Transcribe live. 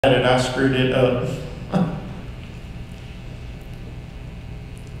I screwed it up.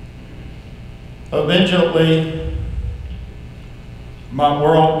 Eventually, my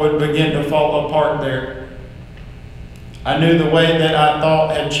world would begin to fall apart there. I knew the way that I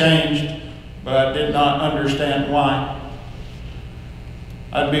thought had changed, but I did not understand why.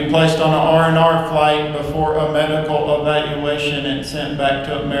 I'd be placed on an R&R flight before a medical evaluation and sent back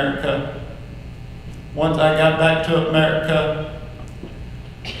to America. Once I got back to America,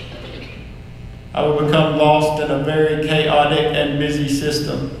 I would become lost in a very chaotic and busy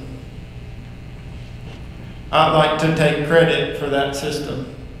system. I'd like to take credit for that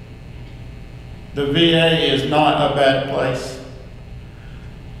system. The VA is not a bad place.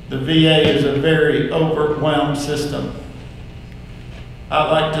 The VA is a very overwhelmed system.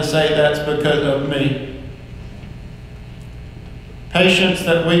 I'd like to say that's because of me. Patients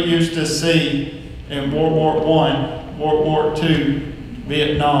that we used to see in World War I, World War II,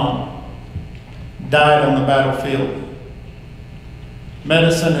 Vietnam, died on the battlefield.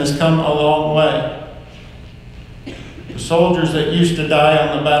 Medicine has come a long way. The soldiers that used to die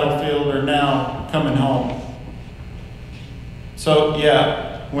on the battlefield are now coming home. So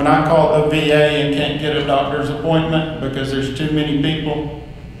yeah, when I call the VA and can't get a doctor's appointment because there's too many people,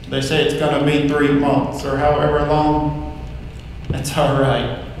 they say it's going to be 3 months or however long. That's all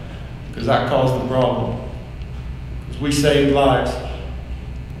right, because I caused the problem. Because we saved lives,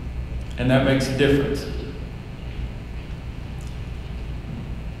 and that makes a difference.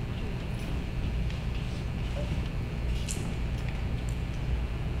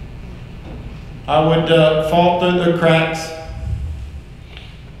 I would fall through the cracks.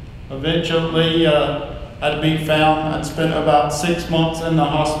 Eventually, I'd be found. I'd spend about 6 months in the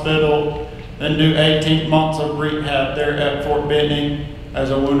hospital, then do 18 months of rehab there at Fort Benning as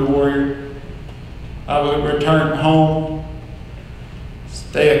a wounded warrior. I would return home,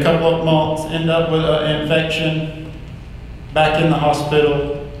 stay a couple of months, end up with an infection, back in the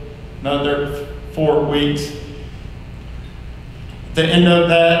hospital, another 4 weeks. At the end of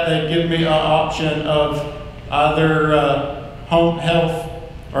that, they'd give me an option of either home health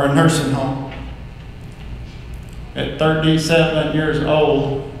or a nursing home. At 37 years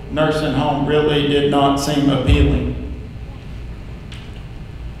old, nursing home really did not seem appealing.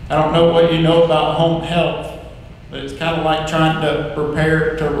 I don't know what you know about home health, but it's kind of like trying to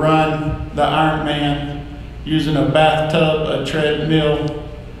prepare to run the Ironman using a bathtub, a treadmill,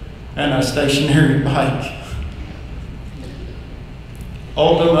 and a stationary bike.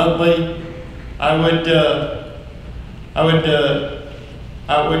 Ultimately, I would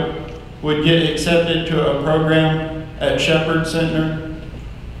get accepted to a program at Shepherd Center,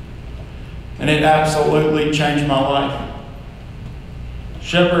 and it absolutely changed my life.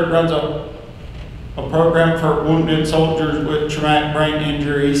 Shepherd runs a program for wounded soldiers with traumatic brain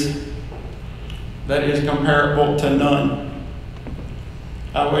injuries that is comparable to none.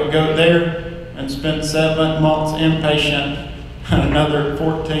 I would go there and spend 7 months inpatient and another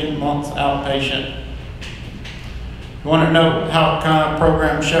 14 months outpatient. You want to know how kind of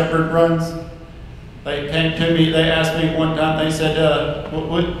program Shepherd runs? They came to me, they asked me one time, they said,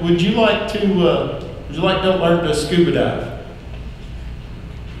 would you like to learn to scuba dive?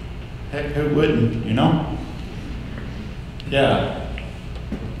 Heck, who wouldn't, you know? Yeah.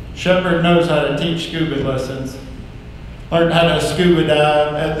 Shepherd knows how to teach scuba lessons. Learned how to scuba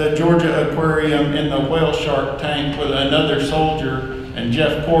dive at the Georgia Aquarium in the whale shark tank with another soldier, and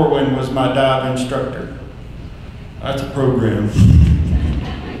Jeff Corwin was my dive instructor. That's a program.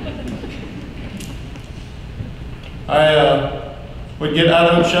 I would get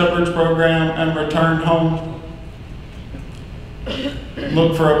out of Shepherd's program and return home,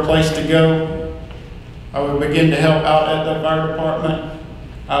 look for a place to go. I would begin to help out at the fire department.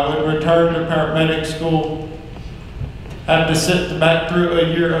 I would return to paramedic school, have to sit back through a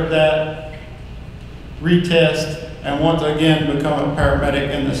year of that, retest, and once again become a paramedic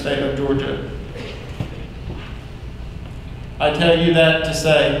in the state of Georgia. I tell you that to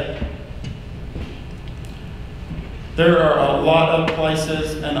say, there are a lot of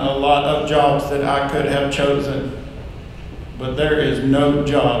places and a lot of jobs that I could have chosen, but there is no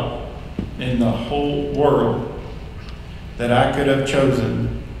job in the whole world that I could have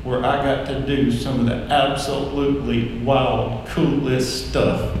chosen where I got to do some of the absolutely wild, coolest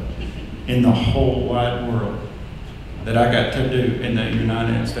stuff in the whole wide world that I got to do in the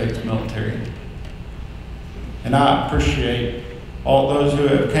United States military. And I appreciate all those who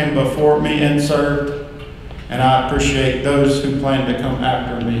have came before me and served, and I appreciate those who plan to come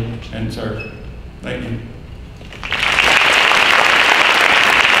after me and serve. Thank you.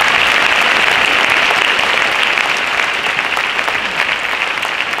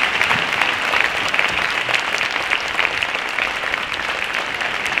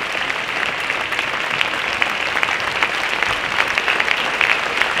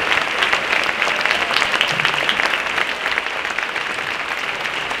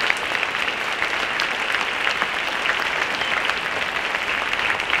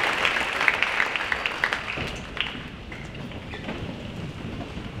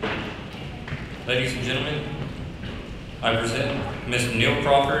 Ladies and gentlemen, I present Mr. Neil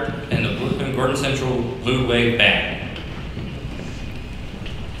Crawford and the Gordon Central Blue Wave Band.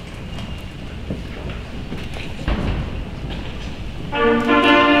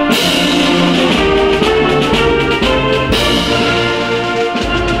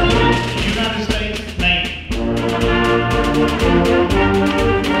 United States Navy.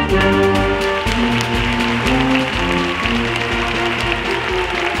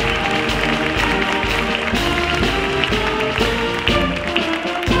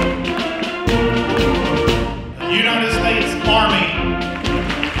 United States Army.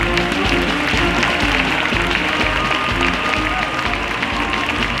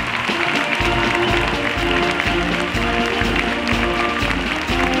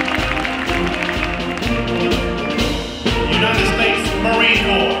 United States Marine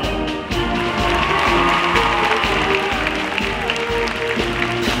Corps.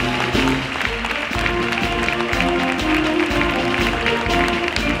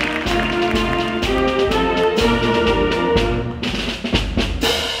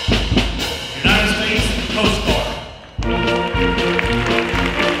 United States Coast Guard.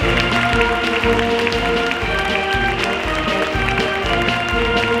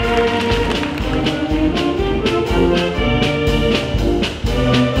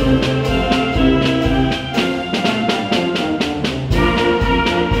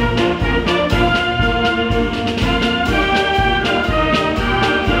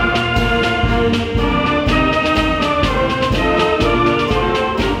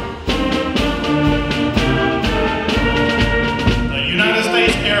 The United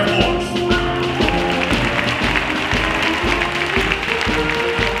States Air Force.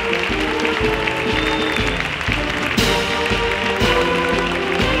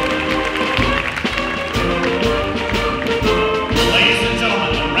 Ladies and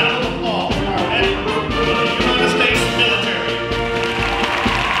gentlemen, a round of applause for our veterans of the United States military.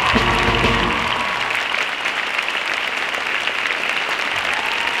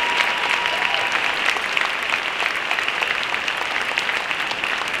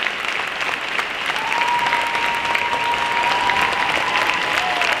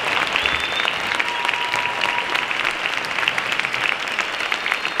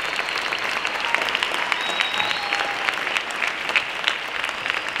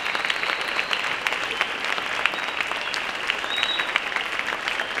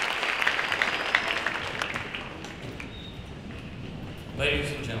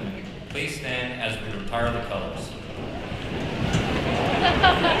 Ladies and gentlemen, please stand as we retire the colors.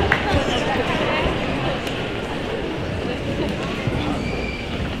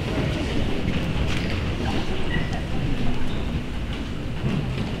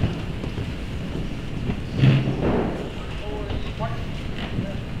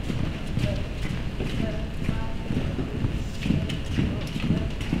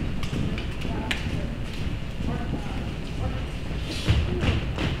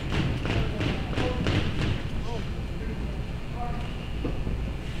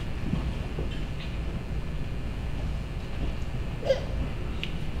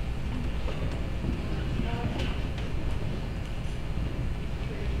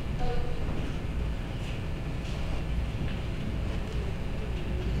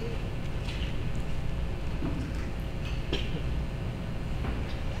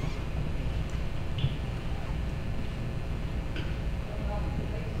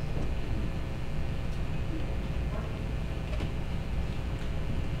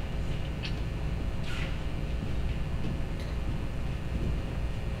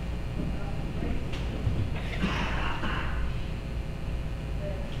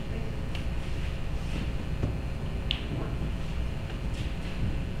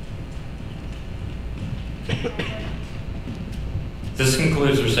 This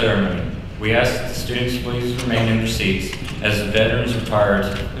concludes our ceremony. We ask that the students please remain in their seats as the veterans retire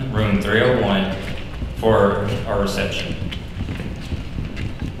to room 301 for our reception.